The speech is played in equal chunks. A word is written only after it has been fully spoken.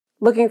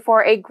Looking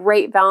for a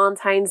great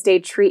Valentine's Day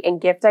treat and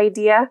gift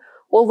idea?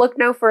 Well, look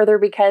no further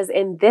because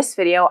in this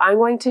video, I'm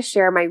going to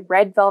share my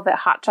red velvet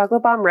hot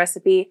chocolate bomb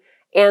recipe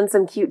and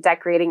some cute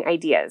decorating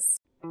ideas.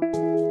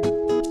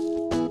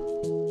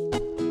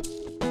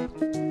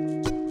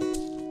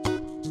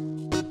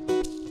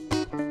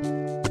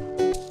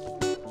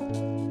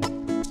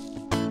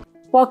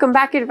 Welcome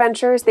back,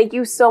 adventurers. Thank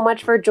you so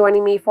much for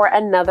joining me for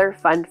another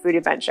fun food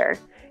adventure.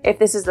 If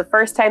this is the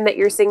first time that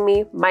you're seeing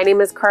me, my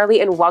name is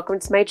Carly and welcome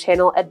to my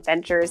channel,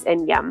 Adventures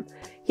in Yum.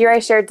 Here I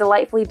share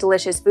delightfully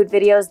delicious food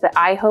videos that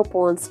I hope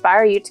will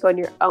inspire you to go on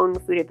your own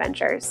food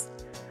adventures.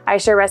 I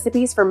share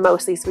recipes for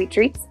mostly sweet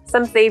treats,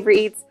 some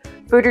savory eats,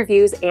 food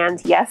reviews,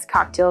 and yes,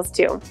 cocktails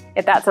too.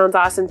 If that sounds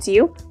awesome to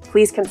you,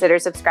 please consider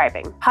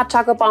subscribing. Hot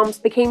chocolate bombs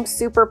became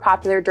super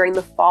popular during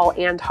the fall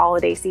and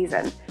holiday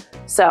season.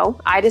 So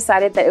I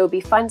decided that it would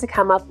be fun to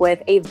come up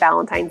with a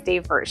Valentine's Day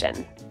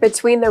version.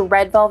 Between the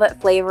red velvet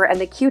flavor and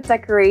the cute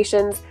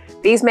decorations,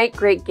 these make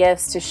great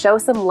gifts to show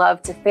some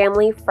love to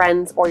family,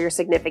 friends, or your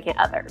significant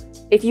other.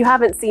 If you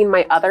haven't seen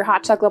my other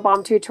hot chocolate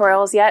bomb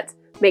tutorials yet,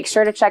 make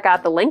sure to check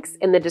out the links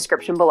in the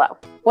description below.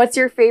 What's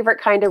your favorite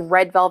kind of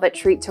red velvet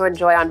treat to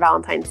enjoy on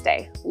Valentine's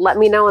Day? Let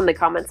me know in the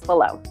comments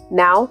below.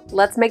 Now,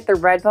 let's make the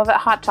red velvet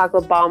hot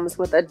chocolate bombs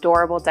with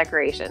adorable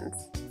decorations.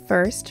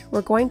 First,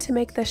 we're going to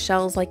make the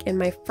shells like in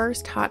my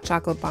first hot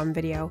chocolate bomb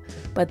video,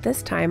 but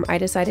this time I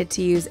decided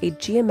to use a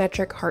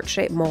geometric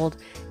heart-shaped mold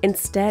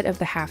instead of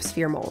the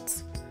half-sphere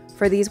molds.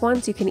 For these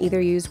ones, you can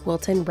either use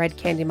Wilton red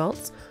candy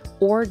melts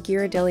or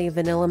Ghirardelli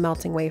vanilla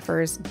melting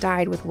wafers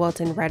dyed with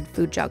Wilton red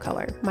food gel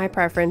color. My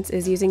preference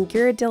is using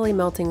Ghirardelli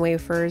melting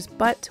wafers,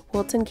 but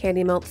Wilton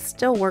candy melts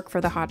still work for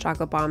the hot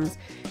chocolate bombs.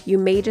 You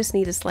may just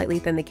need to slightly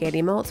thin the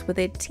candy melts with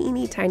a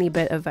teeny tiny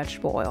bit of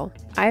vegetable oil.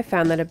 I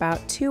found that about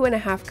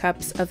 2.5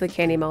 cups of the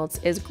candy melts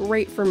is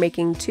great for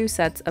making 2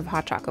 sets of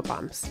hot chocolate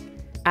bombs.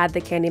 Add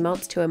the candy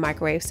melts to a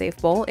microwave safe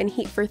bowl and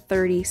heat for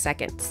 30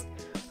 seconds.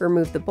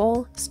 Remove the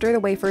bowl, stir the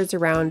wafers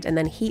around, and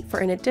then heat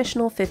for an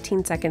additional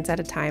 15 seconds at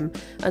a time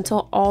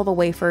until all the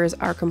wafers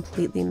are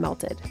completely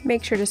melted.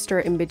 Make sure to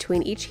stir in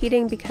between each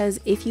heating because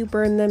if you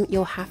burn them,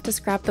 you'll have to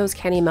scrap those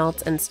candy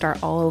melts and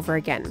start all over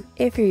again.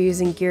 If you're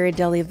using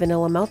Ghirardelli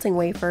vanilla melting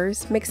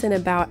wafers, mix in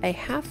about a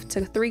 1/2 to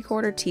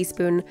 3/4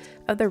 teaspoon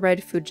of the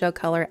red food gel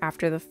color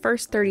after the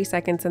first 30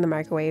 seconds in the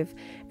microwave,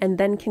 and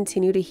then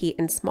continue to heat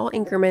in small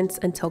increments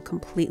until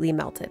completely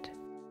melted.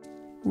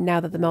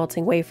 Now that the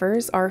melting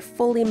wafers are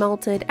fully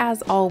melted,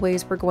 as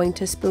always, we're going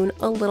to spoon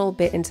a little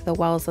bit into the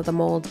wells of the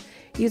mold.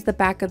 Use the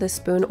back of the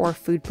spoon or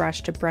food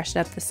brush to brush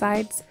up the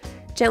sides.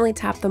 Gently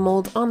tap the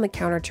mold on the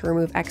counter to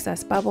remove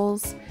excess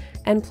bubbles,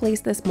 and place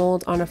this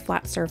mold on a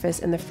flat surface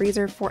in the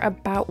freezer for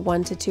about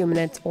 1 to 2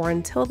 minutes or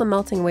until the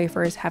melting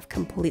wafers have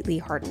completely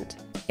hardened.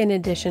 In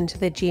addition to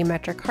the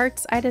geometric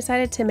hearts, I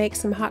decided to make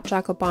some hot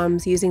chocolate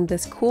bombs using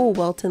this cool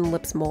Wilton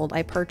lips mold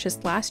I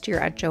purchased last year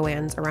at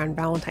Joann's around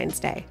Valentine's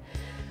Day.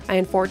 I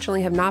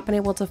unfortunately have not been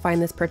able to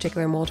find this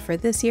particular mold for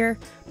this year,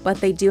 but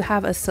they do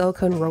have a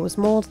silicone rose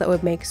mold that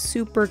would make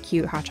super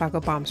cute hot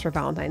chocolate bombs for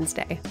Valentine's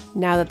Day.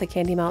 Now that the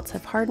candy melts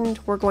have hardened,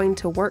 we're going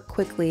to work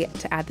quickly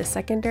to add the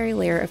secondary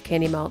layer of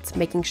candy melts,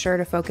 making sure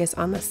to focus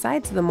on the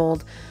sides of the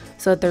mold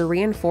so that they're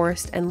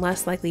reinforced and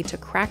less likely to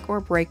crack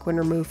or break when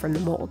removed from the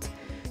mold.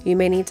 You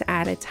may need to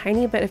add a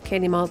tiny bit of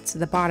candy melts to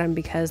the bottom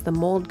because the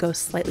mold goes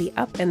slightly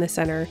up in the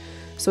center,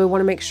 so we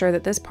want to make sure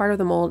that this part of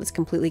the mold is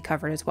completely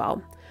covered as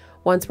well.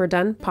 Once we're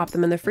done, pop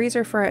them in the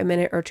freezer for a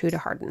minute or 2 to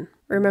harden.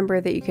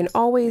 Remember that you can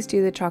always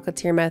do the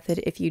chocolatier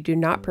method if you do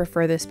not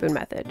prefer the spoon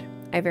method.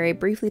 I very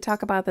briefly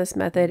talk about this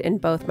method in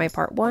both my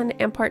part 1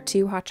 and part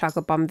 2 hot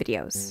chocolate bomb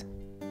videos.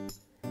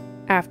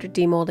 After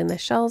demolding the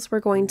shells,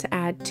 we're going to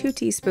add 2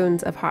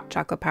 teaspoons of hot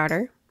chocolate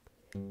powder,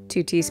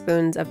 2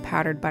 teaspoons of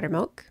powdered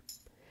buttermilk,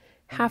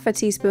 1/2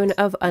 teaspoon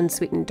of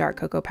unsweetened dark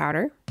cocoa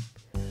powder,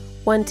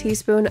 1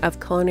 teaspoon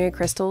of culinary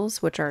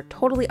crystals, which are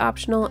totally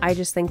optional, I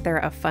just think they're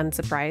a fun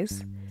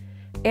surprise,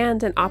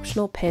 and an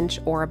optional pinch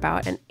or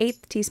about an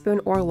 1/8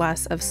 teaspoon or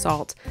less of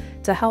salt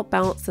to help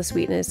balance the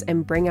sweetness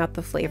and bring out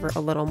the flavor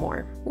a little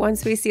more.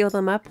 Once we seal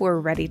them up, we're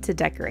ready to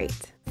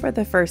decorate. For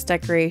the first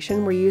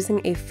decoration, we're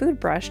using a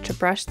food brush to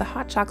brush the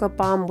hot chocolate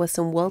bomb with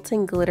some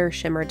Wilton glitter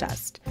shimmer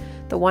dust.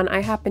 The one I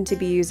happen to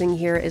be using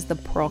here is the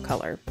pearl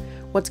color.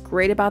 What's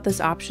great about this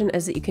option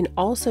is that you can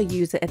also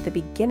use it at the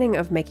beginning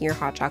of making your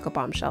hot chocolate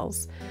bomb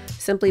shells.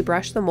 Simply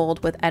brush the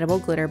mold with edible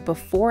glitter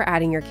before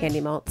adding your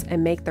candy melts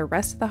and make the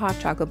rest of the hot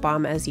chocolate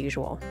bomb as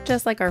usual.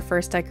 Just like our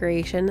first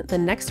decoration, the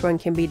next one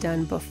can be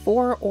done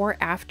before or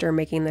after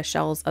making the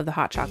shells of the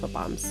hot chocolate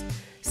bombs.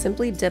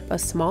 Simply dip a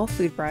small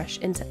food brush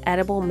into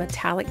edible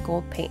metallic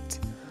gold paint.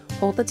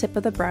 Hold the tip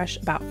of the brush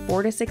about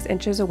 4 to 6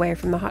 inches away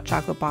from the hot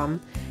chocolate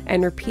bomb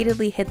and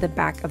repeatedly hit the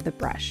back of the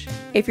brush.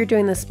 If you're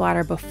doing the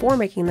splatter before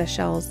making the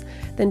shells,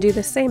 then do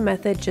the same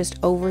method just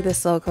over the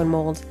silicone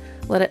mold.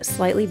 Let it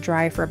slightly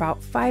dry for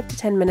about 5 to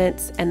 10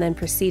 minutes and then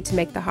proceed to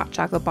make the hot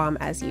chocolate bomb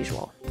as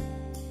usual.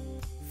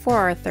 For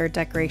our third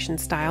decoration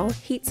style,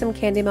 heat some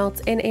candy melts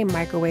in a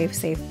microwave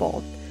safe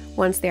bowl.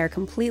 Once they are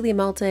completely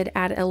melted,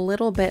 add a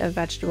little bit of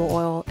vegetable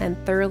oil and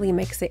thoroughly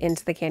mix it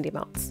into the candy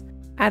melts.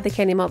 Add the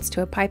candy melts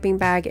to a piping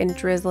bag and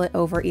drizzle it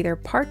over either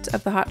part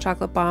of the hot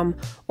chocolate bomb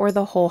or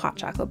the whole hot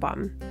chocolate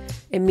bomb.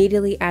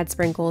 Immediately add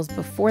sprinkles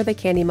before the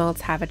candy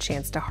melts have a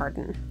chance to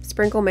harden.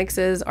 Sprinkle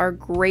mixes are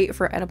great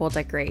for edible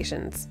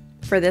decorations.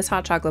 For this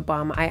hot chocolate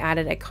bomb, I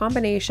added a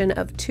combination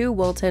of 2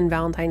 Wilton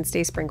Valentine's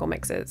Day sprinkle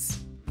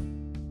mixes.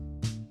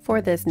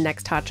 For this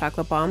next hot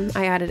chocolate bomb,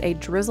 I added a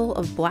drizzle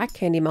of black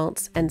candy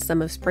melts and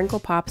some of Sprinkle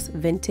Pop's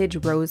Vintage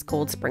Rose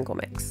Gold Sprinkle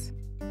Mix.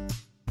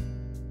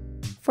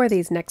 For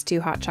these next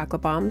 2 hot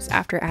chocolate bombs,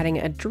 after adding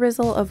a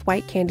drizzle of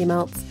white candy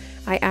melts,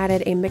 I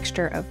added a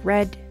mixture of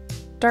red,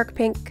 dark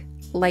pink,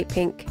 light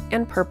pink,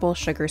 and purple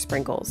sugar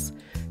sprinkles.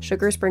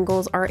 Sugar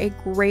sprinkles are a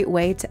great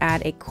way to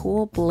add a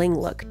cool bling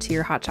look to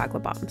your hot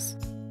chocolate bombs.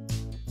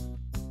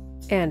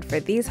 And for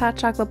these hot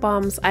chocolate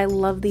bombs, I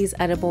love these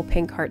edible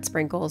pink heart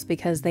sprinkles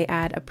because they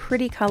add a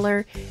pretty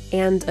color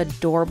and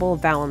adorable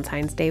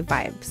Valentine's Day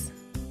vibes.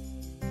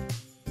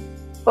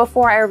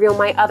 Before I reveal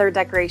my other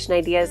decoration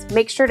ideas,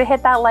 make sure to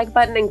hit that like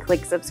button and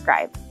click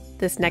subscribe.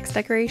 This next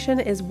decoration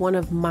is one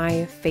of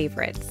my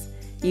favorites.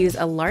 Use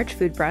a large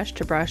food brush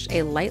to brush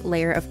a light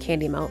layer of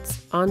candy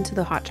melts onto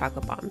the hot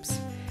chocolate bombs.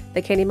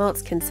 The candy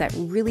melts can set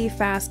really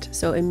fast,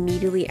 so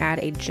immediately add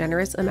a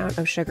generous amount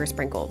of sugar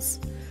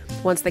sprinkles.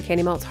 Once the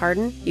candy melts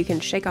harden, you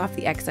can shake off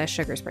the excess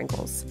sugar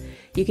sprinkles.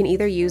 You can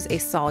either use a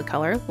solid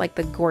color like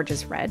the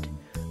gorgeous red,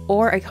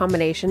 or a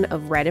combination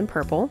of red and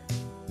purple,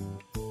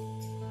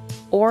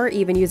 or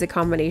even use a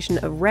combination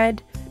of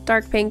red,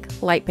 dark pink,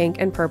 light pink,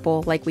 and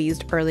purple like we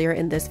used earlier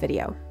in this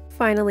video.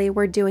 Finally,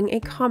 we're doing a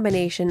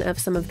combination of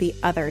some of the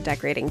other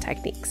decorating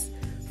techniques.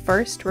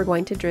 First, we're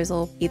going to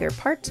drizzle either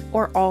part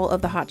or all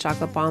of the hot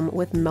chocolate bomb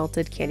with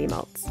melted candy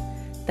melts.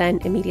 Then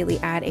immediately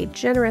add a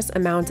generous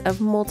amount of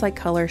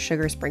multicolor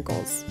sugar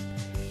sprinkles.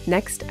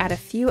 Next, add a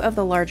few of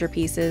the larger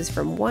pieces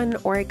from one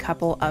or a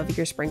couple of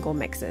your sprinkle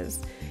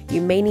mixes.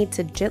 You may need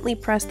to gently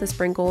press the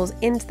sprinkles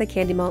into the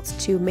candy melts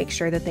to make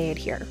sure that they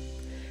adhere.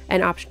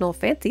 An optional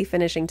fancy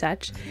finishing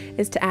touch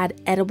is to add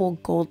edible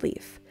gold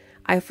leaf.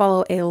 I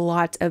follow a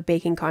lot of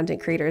baking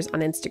content creators on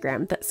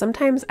Instagram that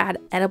sometimes add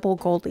edible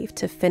gold leaf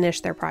to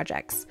finish their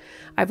projects.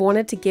 I've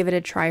wanted to give it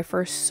a try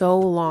for so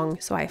long,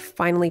 so I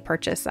finally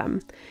purchased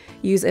some.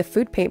 Use a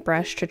food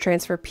paintbrush to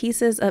transfer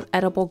pieces of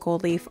edible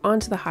gold leaf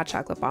onto the hot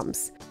chocolate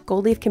bombs.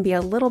 Gold leaf can be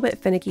a little bit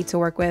finicky to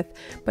work with,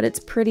 but it's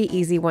pretty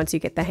easy once you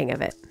get the hang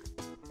of it.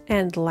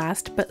 And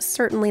last but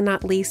certainly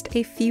not least,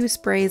 a few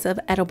sprays of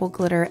edible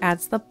glitter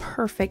adds the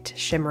perfect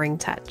shimmering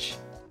touch.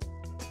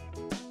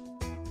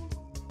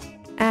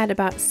 Add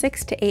about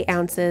 6 to 8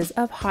 ounces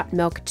of hot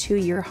milk to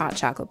your hot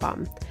chocolate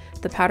bomb.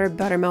 The powdered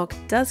buttermilk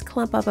does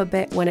clump up a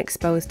bit when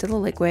exposed to the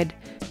liquid.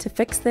 To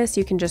fix this,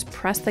 you can just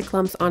press the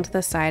clumps onto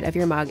the side of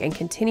your mug and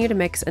continue to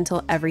mix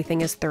until everything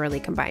is thoroughly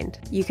combined.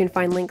 You can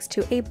find links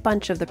to a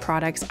bunch of the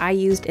products I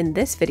used in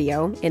this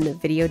video in the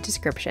video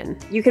description.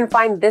 You can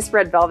find this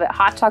red velvet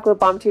hot chocolate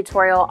bomb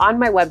tutorial on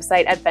my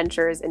website,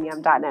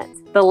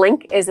 adventuresandyum.net. The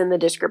link is in the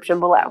description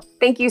below.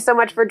 Thank you so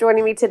much for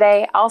joining me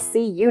today. I'll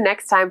see you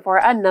next time for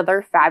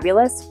another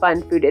fabulous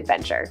fun food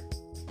adventure.